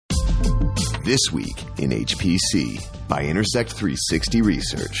This Week in HPC by Intersect 360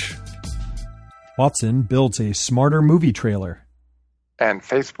 Research. Watson builds a smarter movie trailer. And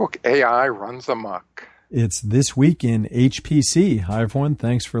Facebook AI runs amok. It's This Week in HPC. Hi, everyone.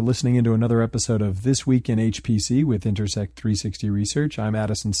 Thanks for listening into another episode of This Week in HPC with Intersect 360 Research. I'm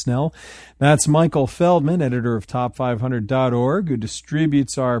Addison Snell. That's Michael Feldman, editor of Top500.org, who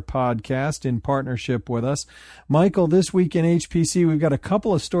distributes our podcast in partnership with us. Michael, This Week in HPC, we've got a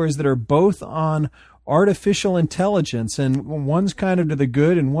couple of stories that are both on artificial intelligence, and one's kind of to the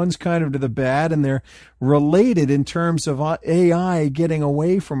good and one's kind of to the bad, and they're related in terms of AI getting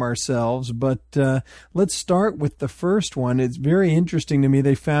away from ourselves. But let's start with the first one. It's very interesting to me.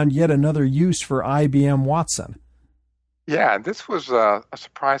 They found yet another use for IBM Watson. Yeah, this was a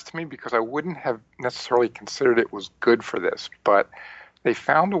surprise to me because I wouldn't have necessarily considered it was good for this, but they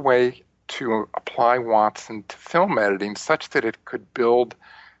found a way to apply Watson to film editing such that it could build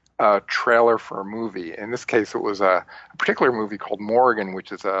a trailer for a movie. In this case, it was a particular movie called Morgan,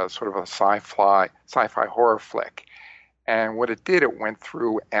 which is a sort of a sci-fi horror flick. And what it did, it went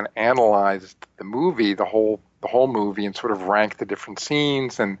through and analyzed the movie, the whole movie, and sort of ranked the different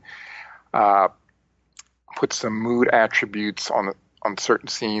scenes and put some mood attributes on certain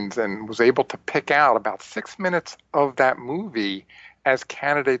scenes, and was able to pick out about 6 minutes of that movie as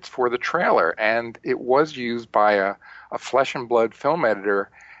candidates for the trailer. And it was used by a flesh and blood film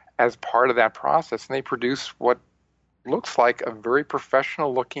editor as part of that process, and they produce what looks like a very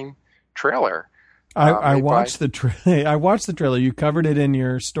professional-looking trailer. I watched the trailer. You covered it in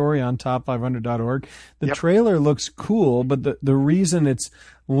your story on top500.org. The trailer looks cool, but the reason it's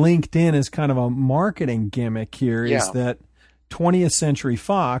linked in as kind of a marketing gimmick here is that 20th Century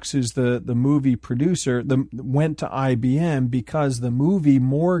Fox, who's the movie producer, went to IBM because the movie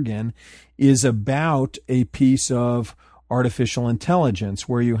Morgan is about a piece of artificial intelligence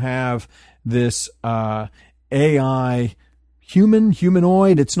where you have this AI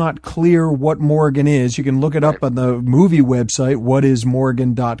humanoid. It's not clear what Morgan is. You can look it up on the movie website,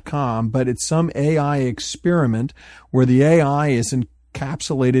 whatismorgan.com, but it's some AI experiment where the AI is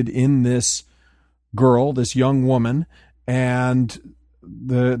encapsulated in this girl, this young woman, and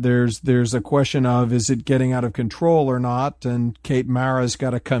there's a question of, is it getting out of control or not? And Kate Mara's got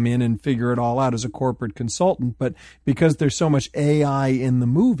to come in and figure it all out as a corporate consultant. But because there's so much AI in the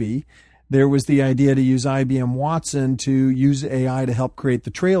movie, there was the idea to use IBM Watson to use AI to help create the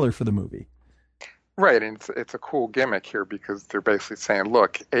trailer for the movie. Right, and it's a cool gimmick here because they're basically saying,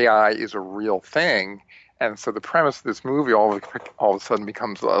 look, AI is a real thing. And so the premise of this movie all of a sudden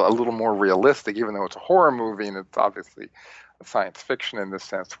becomes a little more realistic, even though it's a horror movie and it's obviously science fiction in this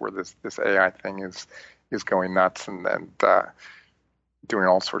sense, where this AI thing is going nuts and doing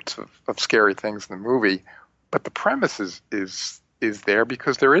all sorts of scary things in the movie. But the premise is there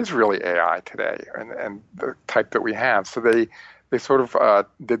because there is really AI today, and the type that we have. So they sort of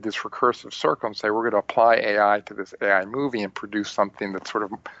did this recursive circle and say, we're going to apply AI to this AI movie and produce something that sort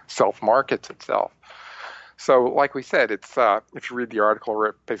of self-markets itself. So like we said, it's if you read the article,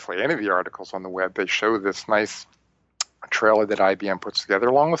 or basically any of the articles on the web, they show this nice trailer that IBM puts together,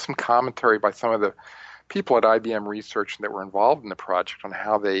 along with some commentary by some of the people at IBM Research that were involved in the project on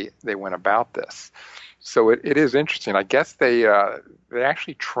how they went about this. So it is interesting. I guess they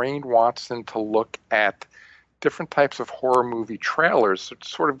actually trained Watson to look at different types of horror movie trailers to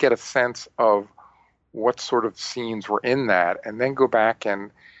sort of get a sense of what sort of scenes were in that, and then go back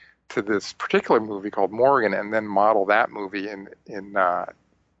and to this particular movie called Morgan, and then model that movie in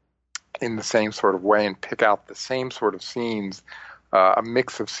the same sort of way and pick out the same sort of scenes, a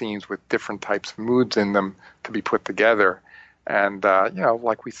mix of scenes with different types of moods in them to be put together. And,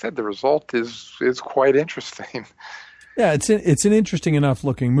 like we said, the result is quite interesting. Yeah, it's an interesting enough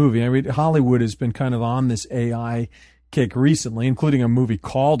looking movie. I mean, Hollywood has been kind of on this AI kick recently, including a movie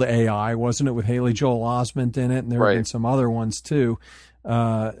called AI, wasn't it, with Haley Joel Osment in it? And there have been some other ones too.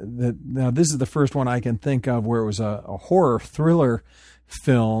 Now, this is the first one I can think of where it was a horror thriller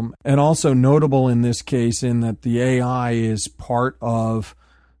film, and also notable in this case in that the AI is part of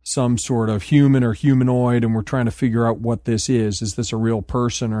some sort of human or humanoid, and we're trying to figure out what this is. Is this a real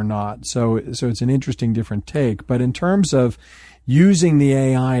person or not? So it's an interesting different take. But in terms of using the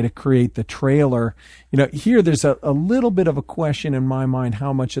AI to create the trailer, here there's a little bit of a question in my mind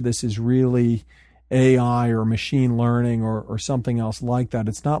how much of this is really AI or machine learning or something else like that.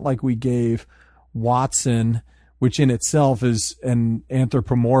 It's not like we gave Watson, which in itself is an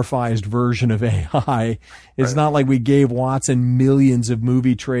anthropomorphized version of AI. It's not like we gave Watson millions of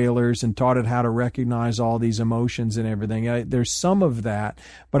movie trailers and taught it how to recognize all these emotions and everything. There's some of that,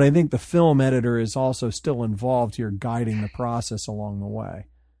 but I think the film editor is also still involved here guiding the process along the way.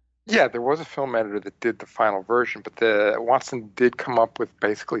 Yeah, there was a film editor that did the final version, but the Watson did come up with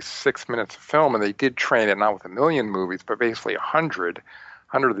basically 6 minutes of film, and they did train it not with 1,000,000 movies, but basically 100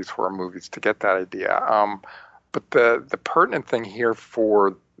 of these horror movies to get that idea. But the pertinent thing here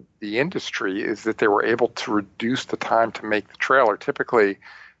for the industry is that they were able to reduce the time to make the trailer. Typically,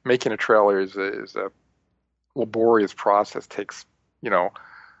 making a trailer is a laborious process, takes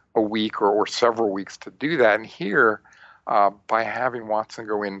a week or several weeks to do that. And here, by having Watson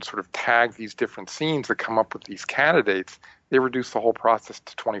go in and sort of tag these different scenes that come up with these candidates, they reduce the whole process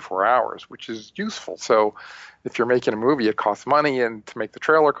to 24 hours, which is useful. So if you're making a movie, it costs money, and to make the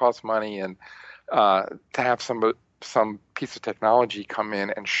trailer costs money, and to have some piece of technology come in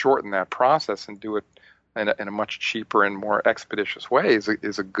and shorten that process and do it in a much cheaper and more expeditious way is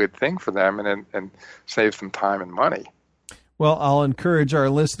a good thing for them, and saves them time and money. Well, I'll encourage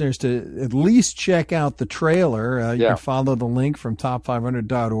our listeners to at least check out the trailer. You can follow the link from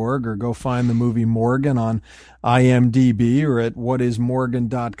top500.org or go find the movie Morgan on IMDb or at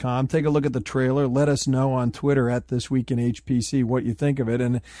whatismorgan.com. Take a look at the trailer. Let us know on Twitter at This Week in HPC what you think of it.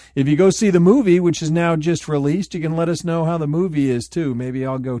 And if you go see the movie, which is now just released, you can let us know how the movie is too. Maybe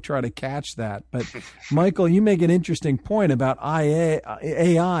I'll go try to catch that. But Michael, you make an interesting point about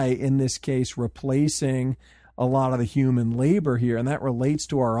AI in this case replacing a lot of the human labor here, and that relates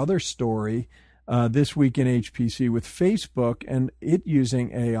to our other story this week in HPC with Facebook and it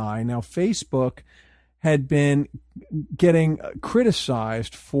using AI. Now, Facebook had been getting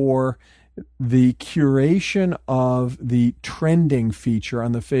criticized for the curation of the trending feature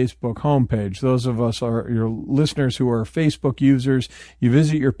on the Facebook homepage. Those of us are your listeners who are Facebook users. You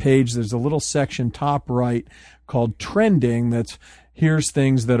visit your page, there's a little section top right called trending that's here's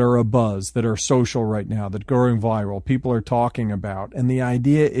things that are abuzz, that are social right now, that are going viral, people are talking about. And the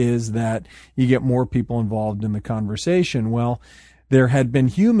idea is that you get more people involved in the conversation. Well, there had been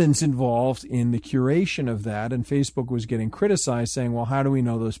humans involved in the curation of that, and Facebook was getting criticized, saying, well, how do we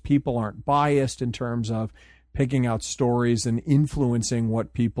know those people aren't biased in terms of picking out stories and influencing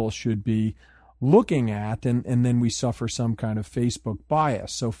what people should be looking at? And then we suffer some kind of Facebook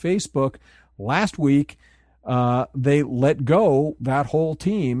bias. So Facebook, last week, they let go that whole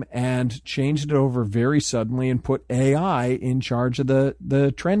team and changed it over very suddenly and put AI in charge of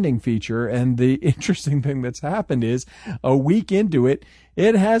the trending feature. And the interesting thing that's happened is a week into it,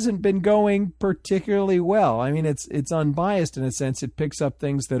 it hasn't been going particularly well. I mean, it's unbiased in a sense. It picks up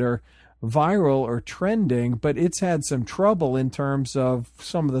things that are viral or trending, but it's had some trouble in terms of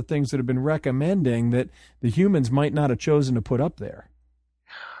some of the things that have been recommending that the humans might not have chosen to put up there.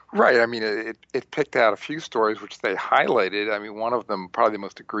 Right. I mean, it picked out a few stories which they highlighted. I mean, one of them, probably the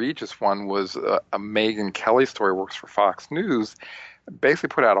most egregious one, was a Megyn Kelly story, works for Fox News, basically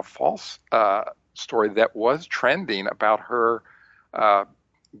put out a false story that was trending about her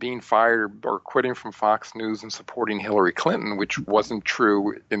being fired or quitting from Fox News and supporting Hillary Clinton, which wasn't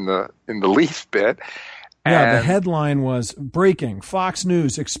true in the least bit. Yeah, the headline was, breaking, Fox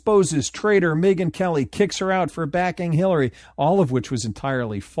News exposes traitor Megyn Kelly, kicks her out for backing Hillary, all of which was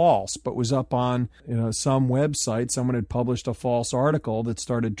entirely false, but was up on some website. Someone had published a false article that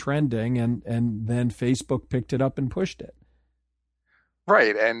started trending, and then Facebook picked it up and pushed it.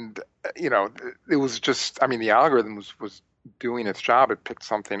 Right, and, it was just, I mean, the algorithm was doing its job. It picked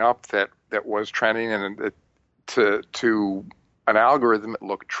something up that was trending, and to an algorithm, it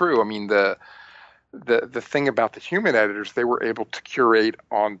looked true. I mean, the thing about the human editors, they were able to curate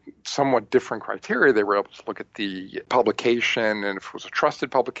on somewhat different criteria. They were able to look at the publication, and if it was a trusted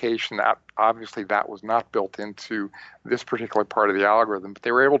publication, obviously that was not built into this particular part of the algorithm, but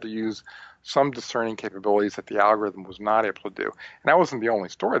they were able to use some discerning capabilities that the algorithm was not able to do. And that wasn't the only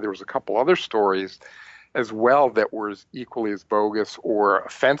story. There was a couple other stories as well that were equally as bogus or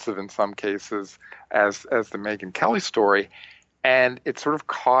offensive in some cases as the Megyn Kelly story. And it sort of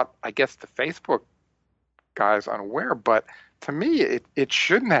caught, I guess, the Facebook guys unaware, but to me, it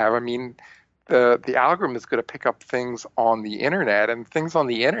shouldn't have. I mean, the algorithm is going to pick up things on the internet, and things on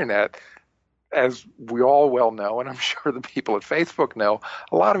the internet, as we all well know, and I'm sure the people at Facebook know,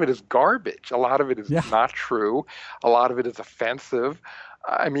 a lot of it is garbage. A lot of it is not true. A lot of it is offensive.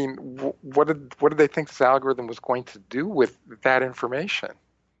 I mean, what did they think this algorithm was going to do with that information?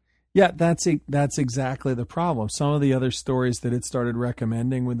 Yeah, that's exactly the problem. Some of the other stories that it started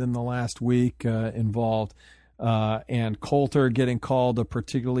recommending within the last week involved Ann Coulter getting called a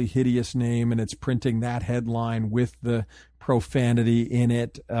particularly hideous name, and it's printing that headline with the profanity in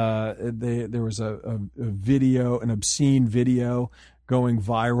it. There was a video, an obscene video going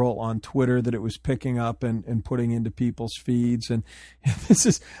viral on Twitter that it was picking up and putting into people's feeds. And this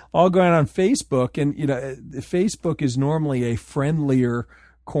is all going on Facebook. And, Facebook is normally a friendlier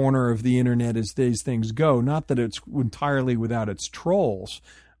corner of the internet as these things go. Not that it's entirely without its trolls,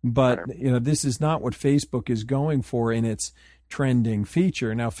 but this is not what Facebook is going for in its trending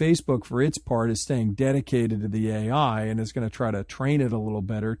feature. Now, Facebook, for its part, is staying dedicated to the AI and is going to try to train it a little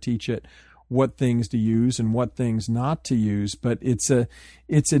better, teach it what things to use and what things not to use. But it's a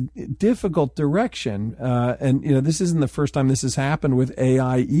difficult direction. And this isn't the first time this has happened with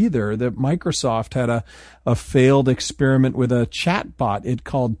AI either. That Microsoft had a failed experiment with a chat bot it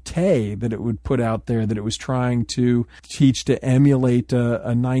called Tay that it would put out there that it was trying to teach to emulate a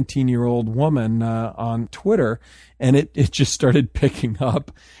 19-year-old woman on Twitter. And it just started picking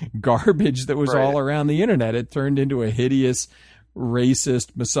up garbage that was all around the internet. It turned into a hideous, racist,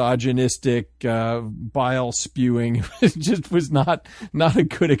 misogynistic, bile spewing. It just was not a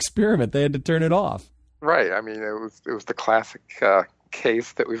good experiment. They had to turn it off. Right. I mean, it was the classic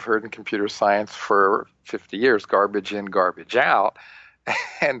case that we've heard in computer science for 50 years: garbage in, garbage out.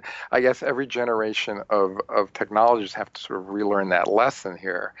 And I guess every generation of technologists have to sort of relearn that lesson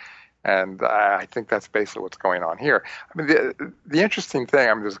here. And I think that's basically what's going on here. I mean, the interesting thing,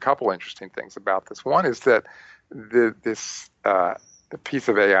 there's a couple interesting things about this. One is that this piece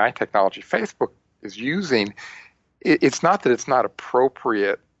of AI technology Facebook is using, it's not that it's not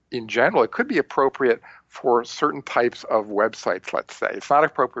appropriate in general. It could be appropriate for certain types of websites, let's say. It's not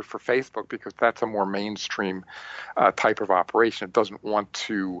appropriate for Facebook because that's a more mainstream type of operation. It doesn't want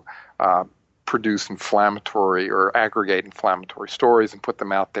to produce inflammatory or aggregate inflammatory stories and put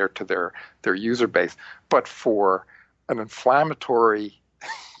them out there to their user base. But for an inflammatory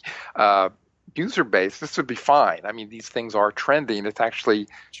user base, this would be fine. I mean, these things are trending. It's actually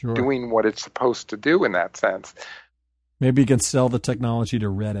doing what it's supposed to do in that sense. Maybe you can sell the technology to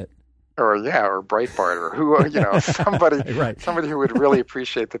Reddit. Or Breitbart, or who, somebody who would really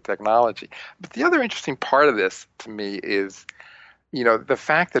appreciate the technology. But the other interesting part of this to me is, the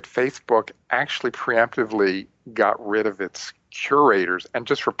fact that Facebook actually preemptively got rid of its curators and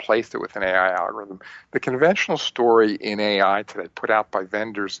just replaced it with an AI algorithm. The conventional story in AI today, put out by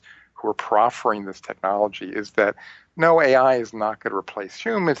vendors who are proffering this technology, is that no, AI is not going to replace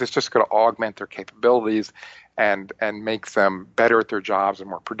humans. It's just going to augment their capabilities and make them better at their jobs and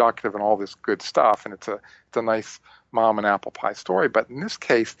more productive and all this good stuff. And it's a nice mom and apple pie story. But in this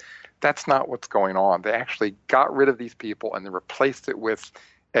case, that's not what's going on. They actually got rid of these people and they replaced it with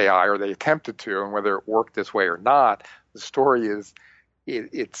AI, or they attempted to. And whether it worked this way or not, the story is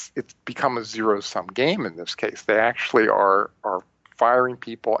it's become a zero-sum game in this case. They actually are firing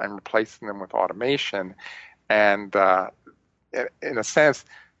people and replacing them with automation. And in a sense,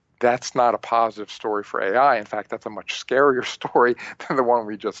 that's not a positive story for AI. In fact, that's a much scarier story than the one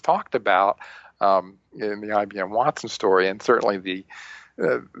we just talked about in the IBM Watson story. And certainly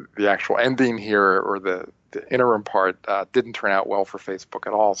the actual ending here, or the interim part, didn't turn out well for Facebook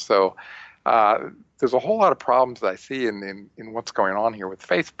at all. So there's a whole lot of problems that I see in what's going on here with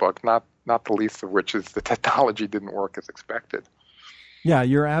Facebook, not the least of which is the technology didn't work as expected. Yeah,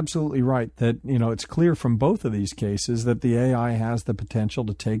 you're absolutely right that, it's clear from both of these cases that the AI has the potential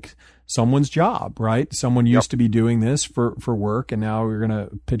to take someone's job, right? Someone used to be doing this for work, and now we're going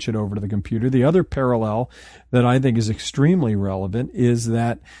to pitch it over to the computer. The other parallel that I think is extremely relevant is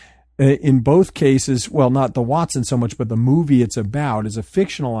that in both cases, well, not the Watson so much, but the movie it's about is a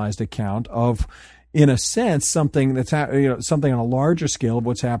fictionalized account of, in a sense, something that's something on a larger scale of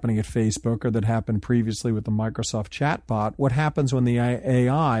what's happening at Facebook, or that happened previously with the Microsoft chatbot. What happens when the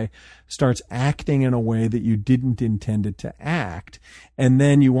AI starts acting in a way that you didn't intend it to act, and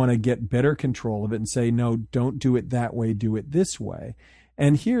then you want to get better control of it and say, no, don't do it that way, do it this way.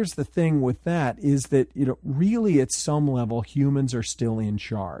 And here's the thing with that is that, really at some level, humans are still in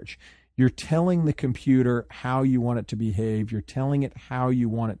charge. You're telling the computer how you want it to behave. You're telling it how you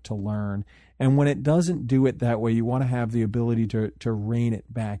want it to learn. And when it doesn't do it that way, you want to have the ability to rein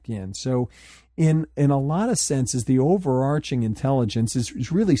it back in. So in a lot of senses, the overarching intelligence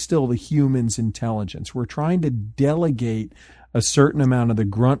is really still the human's intelligence. We're trying to delegate a certain amount of the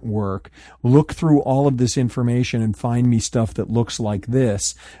grunt work, look through all of this information and find me stuff that looks like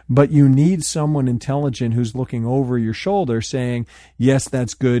this. But you need someone intelligent who's looking over your shoulder saying, yes,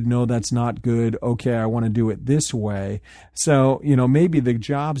 that's good. No, that's not good. Okay, I want to do it this way. So, maybe the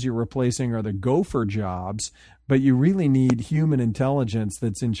jobs you're replacing are the gopher jobs, but you really need human intelligence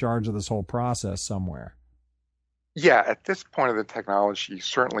that's in charge of this whole process somewhere. Yeah, at this point of the technology, you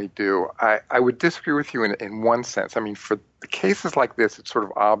certainly do. I would disagree with you in one sense. I mean, for the cases like this, it's sort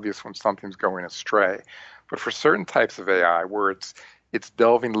of obvious when something's going astray. But for certain types of AI, where it's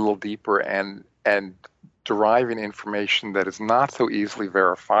delving a little deeper and deriving information that is not so easily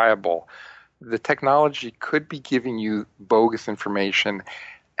verifiable, the technology could be giving you bogus information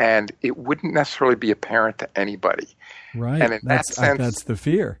and it wouldn't necessarily be apparent to anybody. Right. And in that sense, that's the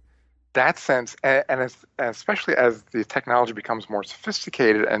fear. That sense, and especially as the technology becomes more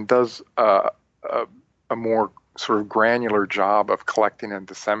sophisticated and does a more sort of granular job of collecting and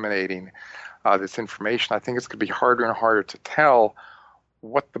disseminating this information, I think it's going to be harder and harder to tell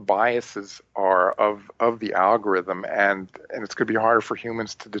what the biases are of the algorithm, and it's going to be harder for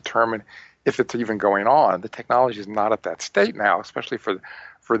humans to determine if it's even going on. The technology is not at that state now, especially for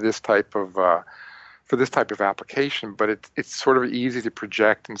this type of application. But it's sort of easy to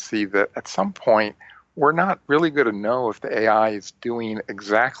project and see that at some point we're not really going to know if the AI is doing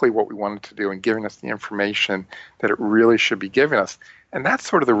exactly what we want it to do and giving us the information that it really should be giving us. And that's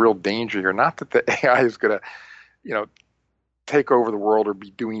sort of the real danger here. Not that the AI is going to, take over the world or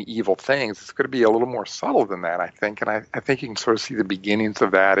be doing evil things. It's going to be a little more subtle than that, I think. And I think you can sort of see the beginnings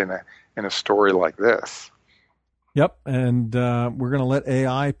of that in a story like this. Yep. And we're going to let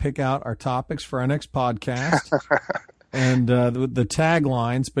AI pick out our topics for our next podcast and the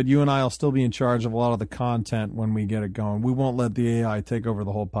taglines, but you and I will still be in charge of a lot of the content when we get it going. We won't let the AI take over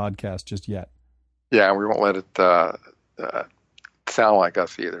the whole podcast just yet. Yeah, and we won't let it sound like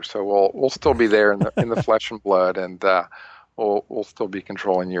us either. So we'll still be there in the flesh and blood, and we'll still be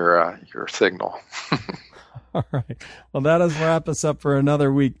controlling your signal. All right. Well, that does wrap us up for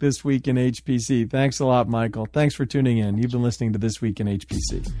another week, This Week in HPC. Thanks a lot, Michael. Thanks for tuning in. You've been listening to This Week in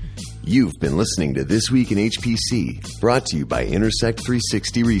HPC. You've been listening to This Week in HPC, brought to you by Intersect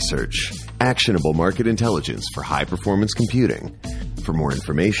 360 Research, actionable market intelligence for high-performance computing. For more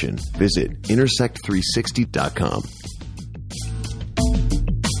information, visit intersect360.com.